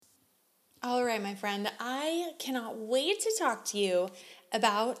All right, my friend, I cannot wait to talk to you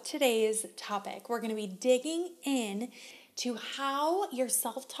about today's topic. We're going to be digging in to how your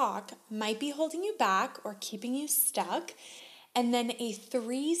self-talk might be holding you back or keeping you stuck, and then a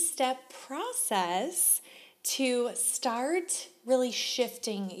 3-step process to start really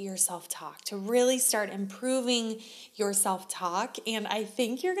shifting your self-talk, to really start improving your self-talk. And I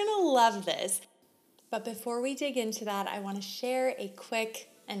think you're going to love this. But before we dig into that, I want to share a quick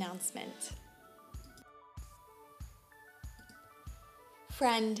announcement.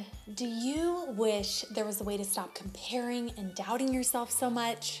 Friend, do you wish there was a way to stop comparing and doubting yourself so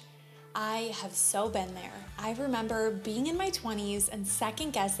much? I have so been there. I remember being in my 20s and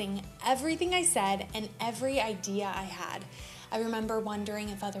second guessing everything I said and every idea I had. I remember wondering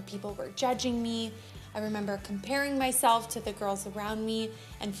if other people were judging me. I remember comparing myself to the girls around me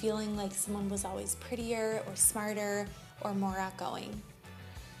and feeling like someone was always prettier or smarter or more outgoing.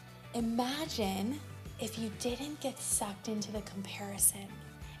 Imagine if you didn't get sucked into the comparison.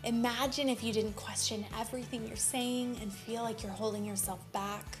 Imagine if you didn't question everything you're saying and feel like you're holding yourself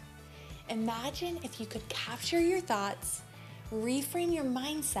back. Imagine if you could capture your thoughts, reframe your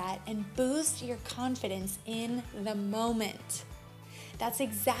mindset, and boost your confidence in the moment. That's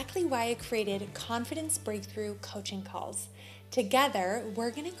exactly why I created Confidence Breakthrough Coaching Calls. Together, we're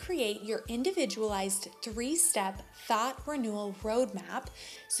going to create your individualized 3-step thought renewal roadmap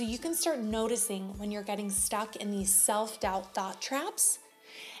so you can start noticing when you're getting stuck in these self-doubt thought traps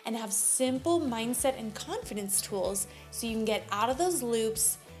and have simple mindset and confidence tools so you can get out of those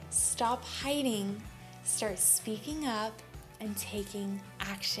loops, stop hiding, start speaking up, and taking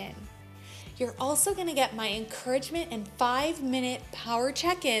action. You're also going to get my encouragement and 5-minute power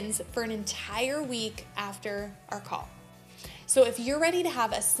check-ins for an entire week after our call. So if you're ready to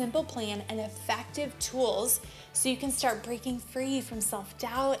have a simple plan and effective tools so you can start breaking free from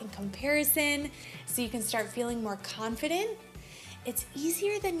self-doubt and comparison, so you can start feeling more confident, it's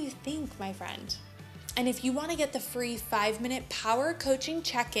easier than you think, my friend. And if you want to get the free 5-minute power coaching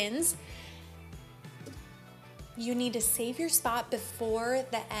check-ins, you need to save your spot before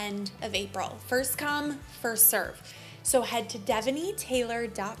the end of April. First come, first serve. So head to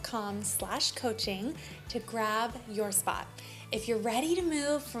devanitaylor.com/coaching to grab your spot. If you're ready to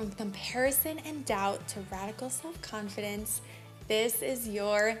move from comparison and doubt to radical self-confidence, this is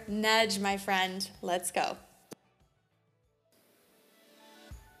your nudge, my friend. Let's go.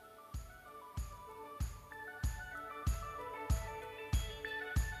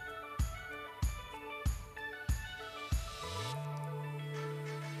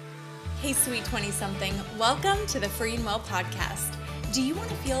 Hey, sweet 20-something. Welcome to the Free and Well podcast. Do you want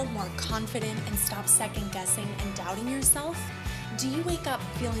to feel more confident and stop second-guessing and doubting yourself? Do you wake up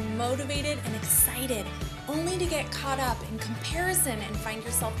feeling motivated and excited only to get caught up in comparison and find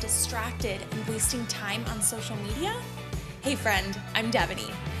yourself distracted and wasting time on social media? Hey friend, I'm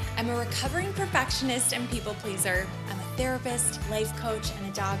Devaney. I'm a recovering perfectionist and people pleaser. I'm a therapist, life coach,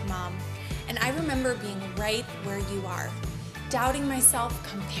 and a dog mom. And I remember being right where you are. Doubting myself,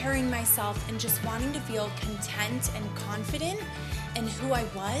 comparing myself, and just wanting to feel content and confident in who I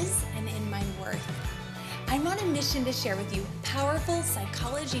was and in my worth. I'm on a mission to share with you powerful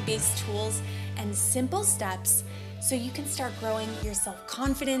psychology-based tools and simple steps so you can start growing your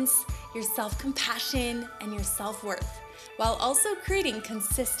self-confidence, your self-compassion, and your self-worth, while also creating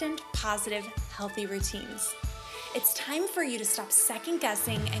consistent, positive, healthy routines. It's time for you to stop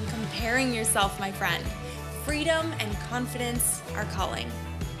second-guessing and comparing yourself, my friend. Freedom and confidence are calling.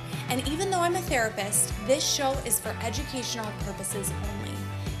 And even though I'm a therapist, this show is for educational purposes only.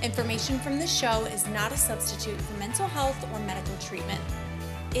 Information from this show is not a substitute for mental health or medical treatment.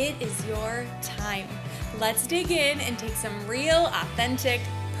 It is your time. Let's dig in and take some real, authentic,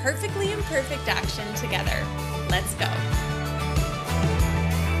 perfectly imperfect action together. Let's go.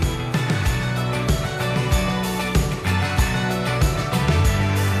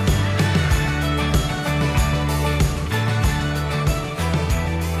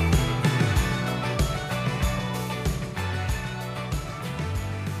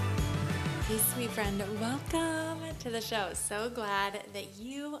 Friend, welcome to the show. So glad that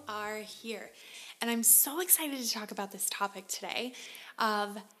you are here. And I'm so excited to talk about this topic today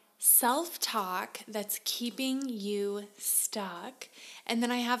of self-talk that's keeping you stuck. And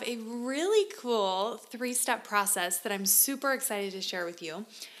then I have a really cool 3-step process that I'm super excited to share with you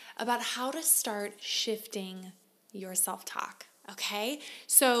about how to start shifting your self-talk. Okay,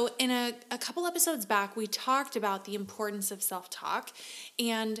 so in a couple episodes back, we talked about the importance of self-talk,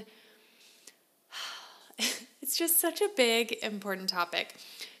 and it's just such a big, important topic.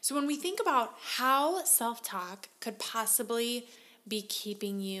 So when we think about how self-talk could possibly be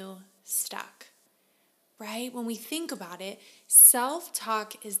keeping you stuck, right? When we think about it,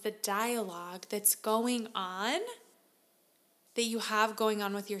 self-talk is the dialogue that's going on, that you have going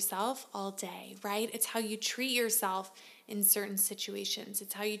on with yourself all day, right? It's how you treat yourself in certain situations.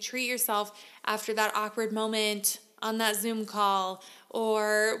 It's how you treat yourself after that awkward moment on that Zoom call,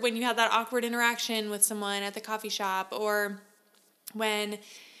 or when you had that awkward interaction with someone at the coffee shop, or when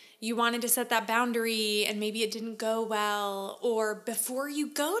you wanted to set that boundary and maybe it didn't go well, or before you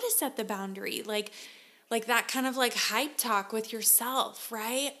go to set the boundary, like that kind of like hype talk with yourself,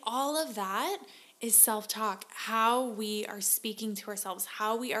 right? All of that is self-talk, how we are speaking to ourselves,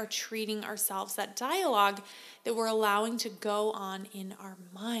 how we are treating ourselves, that dialogue that we're allowing to go on in our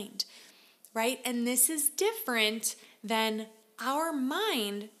mind, right? And this is different than our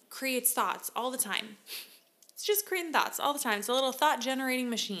mind creates thoughts all the time. It's just creating thoughts all the time. It's a little thought-generating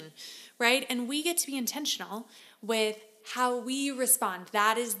machine, right? And we get to be intentional with how we respond.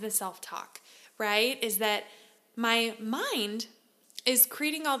 That is the self-talk, right? Is that my mind is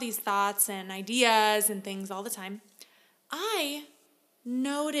creating all these thoughts and ideas and things all the time. I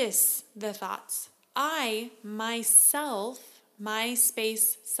notice the thoughts. I, myself, my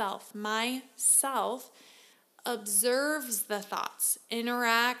space self, myself observes the thoughts,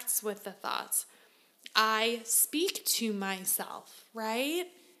 interacts with the thoughts. I speak to myself, right?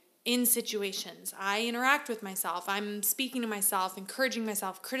 In situations, I interact with myself. I'm speaking to myself, encouraging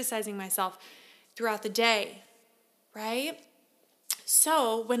myself, criticizing myself throughout the day, right?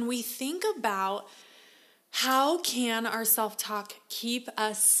 So when we think about how can our self-talk keep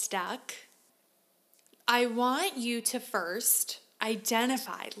us stuck, I want you to first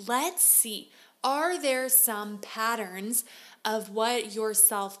identify, let's see, are there some patterns of what your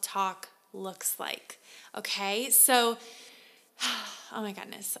self-talk looks like? Okay, so, oh my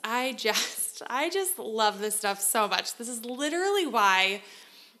goodness, I just love this stuff so much. This is literally why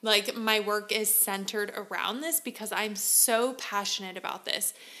my work is centered around this, because I'm so passionate about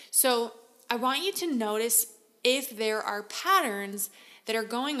this. So I want you to notice if there are patterns that are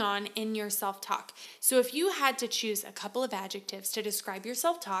going on in your self-talk. So if you had to choose a couple of adjectives to describe your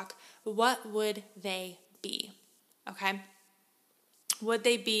self-talk, what would they be? Okay? Would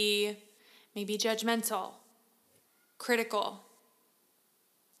they be maybe judgmental, critical,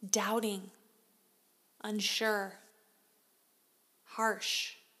 doubting, unsure,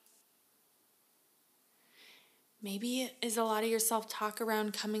 harsh? Maybe it is a lot of your self-talk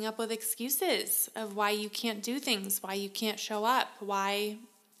around coming up with excuses of why you can't do things, why you can't show up, why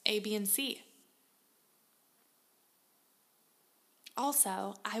A, B, and C.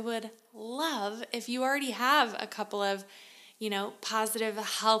 Also, I would love if you already have a couple of, positive,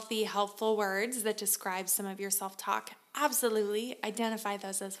 healthy, helpful words that describe some of your self-talk. Absolutely identify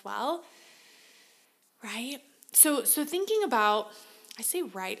those as well, right? So thinking about, I say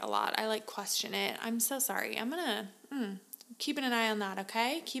write a lot. I question it. I'm so sorry. I'm going to keeping an eye on that,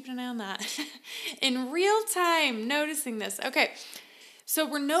 okay? Keeping an eye on that. In real time, noticing this. Okay, so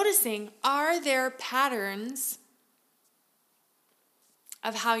we're noticing, are there patterns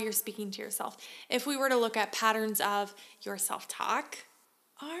of how you're speaking to yourself? If we were to look at patterns of your self-talk,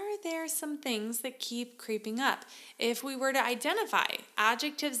 are there some things that keep creeping up? If we were to identify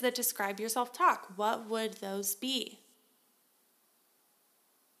adjectives that describe your self-talk, what would those be?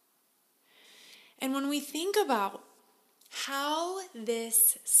 And when we think about how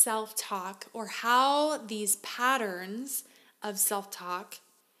this self-talk, or how these patterns of self-talk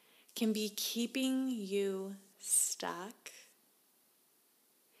can be keeping you stuck,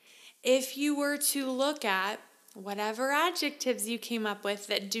 if you were to look at whatever adjectives you came up with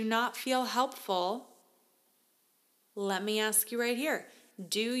that do not feel helpful, let me ask you right here,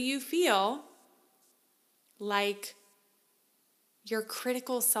 do you feel like your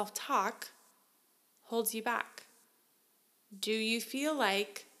critical self-talk holds you back? Do you feel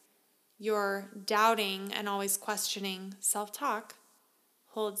like your doubting and always questioning self-talk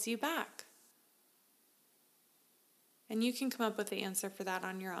holds you back? And you can come up with the answer for that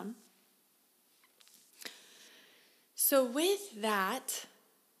on your own. So with that,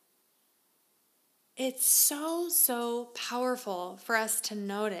 it's so powerful for us to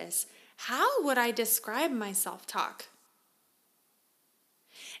notice, how would I describe my self-talk?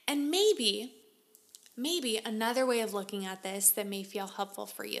 And maybe another way of looking at this that may feel helpful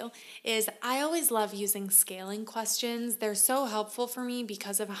for you is, I always love using scaling questions. They're so helpful for me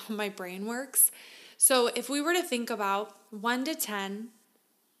because of how my brain works. So if we were to think about 1 to 10,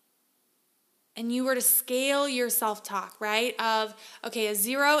 and you were to scale your self-talk, right? Of, okay, a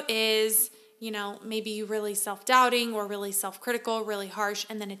 0 is, maybe you really self-doubting or really self-critical, really harsh.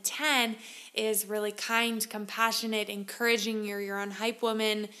 And then a 10 is really kind, compassionate, encouraging, you're your own hype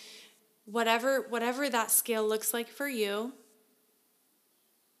woman, whatever that scale looks like for you.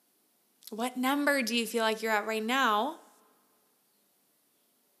 What number do you feel like you're at right now?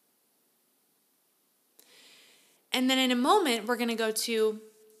 And then in a moment, we're going to go to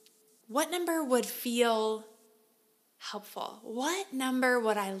what number would feel helpful? What number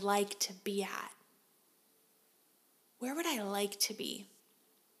would I like to be at? Where would I like to be?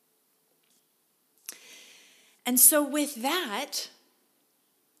 And so with that,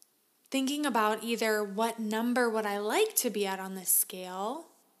 thinking about either what number would I like to be at on this scale,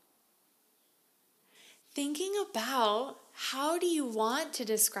 thinking about how do you want to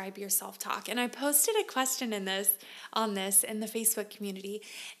describe your self-talk? And I posted a question on this in the Facebook community,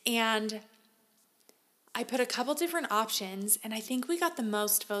 and I put a couple different options, and I think we got the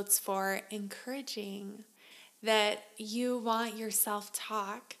most votes for encouraging, that you want your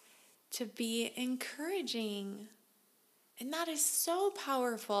self-talk to be encouraging. And that is so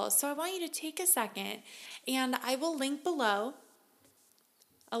powerful. So I want you to take a second, and I will link below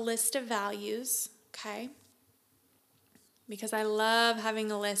a list of values, okay? Because I love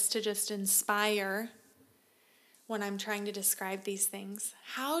having a list to just inspire when I'm trying to describe these things.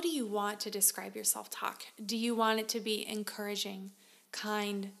 How do you want to describe your self-talk? Do you want it to be encouraging,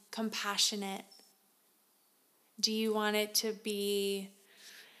 kind, compassionate? Do you want it to be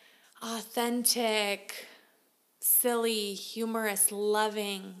authentic, silly, humorous,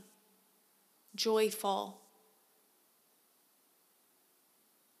 loving, joyful?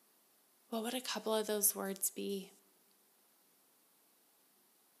 What would a couple of those words be?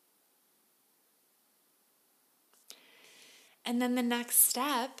 And then the next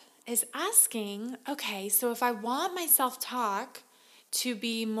step is asking, okay, so if I want my self-talk to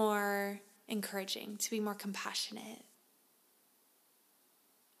be more encouraging, to be more compassionate,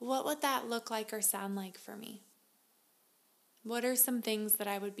 what would that look like or sound like for me? What are some things that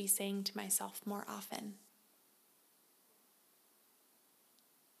I would be saying to myself more often?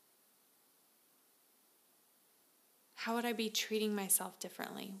 How would I be treating myself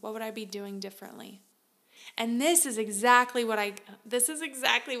differently? What would I be doing differently? And this is exactly right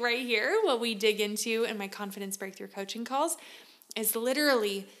here, what we dig into in my confidence breakthrough coaching calls, is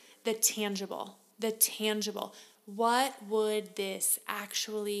literally the tangible. What would this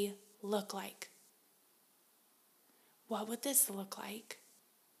actually look like? What would this look like?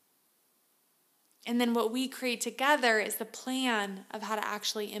 And then what we create together is the plan of how to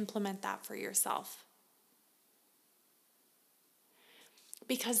actually implement that for yourself.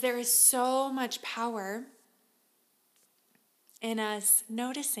 Because there is so much power in us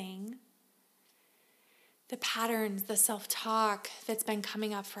noticing the patterns, the self-talk that's been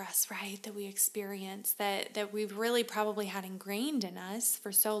coming up for us, right? That we experience, that we've really probably had ingrained in us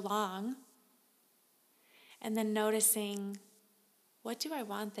for so long. And then noticing, what do I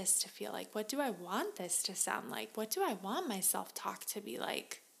want this to feel like? What do I want this to sound like? What do I want my self-talk to be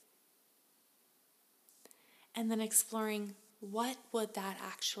like? And then exploring, what would that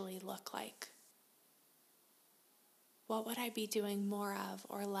actually look like? What would I be doing more of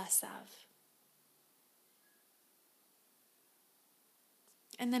or less of?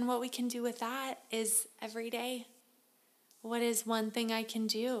 And then what we can do with that is every day, what is one thing I can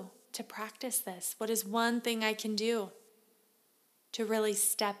do to practice this? What is one thing I can do to really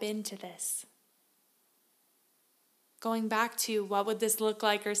step into this? Going back to what would this look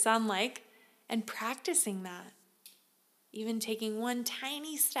like or sound like, and practicing that. Even taking one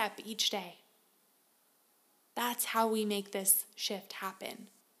tiny step each day. That's how we make this shift happen.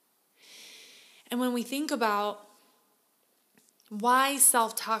 And when we think about why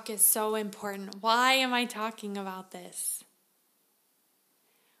self-talk is so important, why am I talking about this?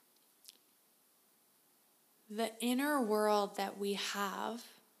 The inner world that we have,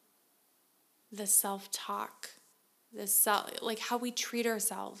 the self-talk, like how we treat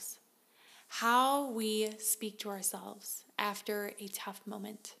ourselves, how we speak to ourselves after a tough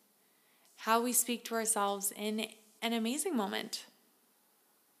moment, how we speak to ourselves in an amazing moment.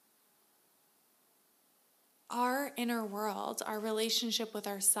 Our inner world, our relationship with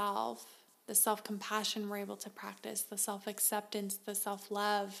ourselves, the self-compassion we're able to practice, the self-acceptance, the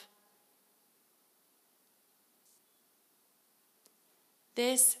self-love,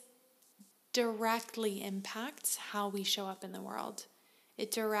 this directly impacts how we show up in the world.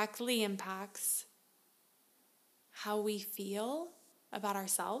 It directly impacts how we feel about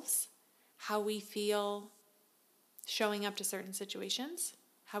ourselves, how we feel showing up to certain situations,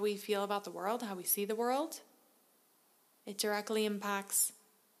 how we feel about the world, how we see the world. It directly impacts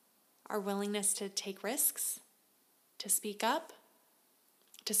our willingness to take risks, to speak up,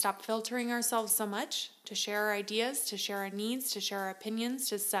 to stop filtering ourselves so much, to share our ideas, to share our needs, to share our opinions,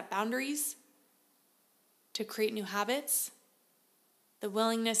 to set boundaries, to create new habits, the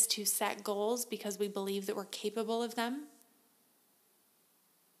willingness to set goals because we believe that we're capable of them,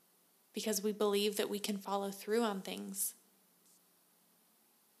 because we believe that we can follow through on things,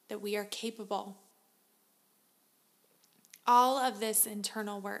 that we are capable. All of this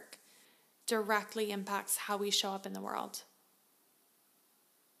internal work directly impacts how we show up in the world.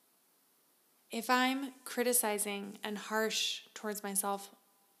 If I'm criticizing and harsh towards myself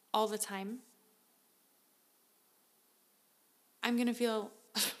all the time, I'm going to feel,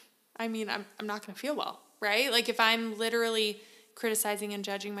 I'm not going to feel well, right? Like if I'm literally criticizing and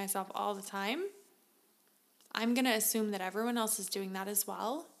judging myself all the time, I'm going to assume that everyone else is doing that as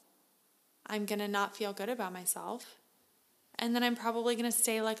well. I'm going to not feel good about myself. And then I'm probably going to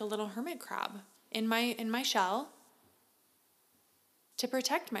stay like a little hermit crab in my shell to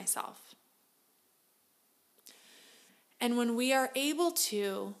protect myself. And when we are able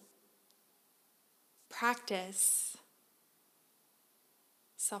to practice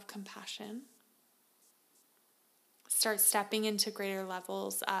self-compassion, start stepping into greater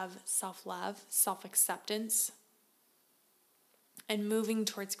levels of self-love, self-acceptance, and moving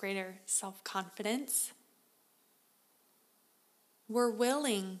towards greater self-confidence, we're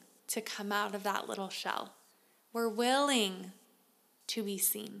willing to come out of that little shell. We're willing to be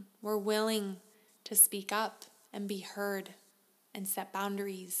seen. We're willing to speak up and be heard and set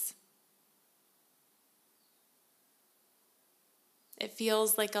boundaries. It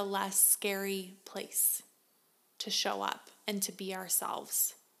feels like a less scary place to show up and to be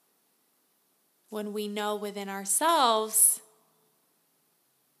ourselves. When we know within ourselves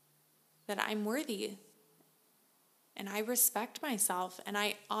that I'm worthy and I respect myself and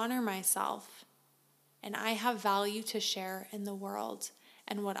I honor myself and I have value to share in the world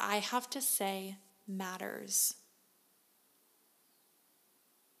and what I have to say matters.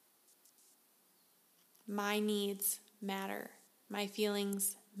 My needs matter. My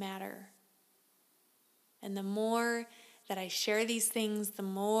feelings matter. And the more that I share these things, the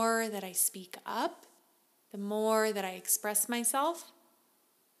more that I speak up, the more that I express myself,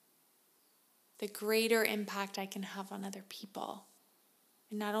 the greater impact I can have on other people.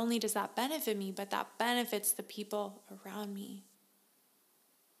 And not only does that benefit me, but that benefits the people around me.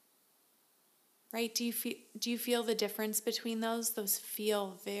 Right? Do you feel the difference between those? Those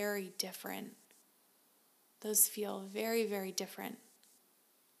feel very different. Those feel very, very different.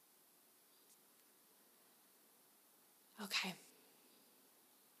 Okay.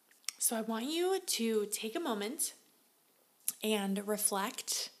 So I want you to take a moment and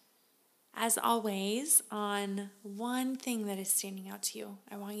reflect, as always, on one thing that is standing out to you.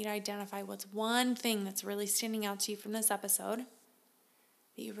 I want you to identify what's one thing that's really standing out to you from this episode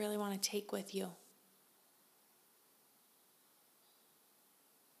that you really want to take with you.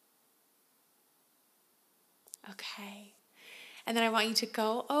 Okay. And then I want you to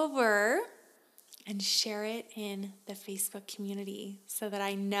go over and share it in the Facebook community so that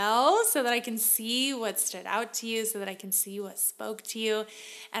I know, so that I can see what stood out to you, so that I can see what spoke to you.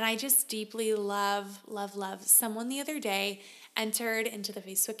 And I just deeply love. Someone the other day entered into the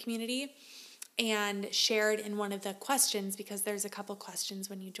Facebook community and shared in one of the questions, because there's a couple questions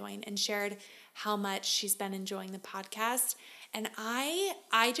when you join, and shared how much she's been enjoying the podcast. And I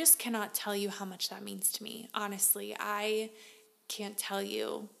just cannot tell you how much that means to me. Honestly, I can't tell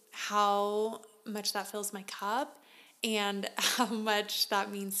you how much that fills my cup and how much that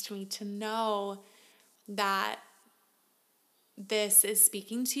means to me to know that this is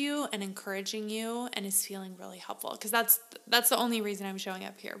speaking to you and encouraging you and is feeling really helpful. Because that's the only reason I'm showing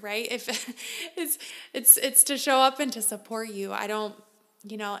up here, right? If it's to show up and to support you. I don't,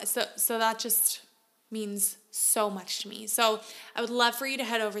 so that just means so much to me. So I would love for you to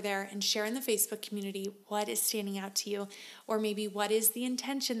head over there and share in the Facebook community what is standing out to you, or maybe what is the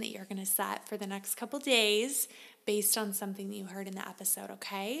intention that you're going to set for the next couple days based on something that you heard in the episode,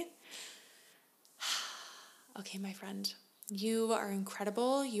 okay? Okay, my friend, you are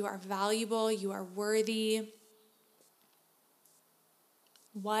incredible. You are valuable. You are worthy.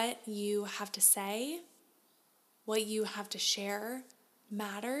 What you have to say, what you have to share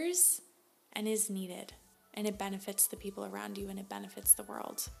matters and is needed, and it benefits the people around you, and it benefits the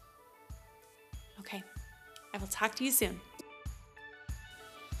world. Okay, I will talk to you soon.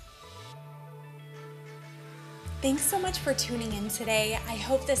 Thanks so much for tuning in today. I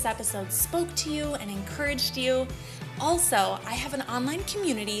hope this episode spoke to you and encouraged you. Also, I have an online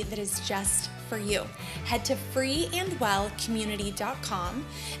community that is just for you. Head to freeandwellcommunity.com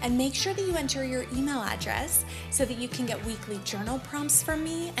and make sure that you enter your email address so that you can get weekly journal prompts from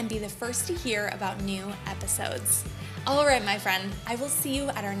me and be the first to hear about new episodes. All right, my friend, I will see you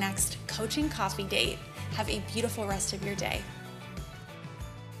at our next coaching coffee date. Have a beautiful rest of your day.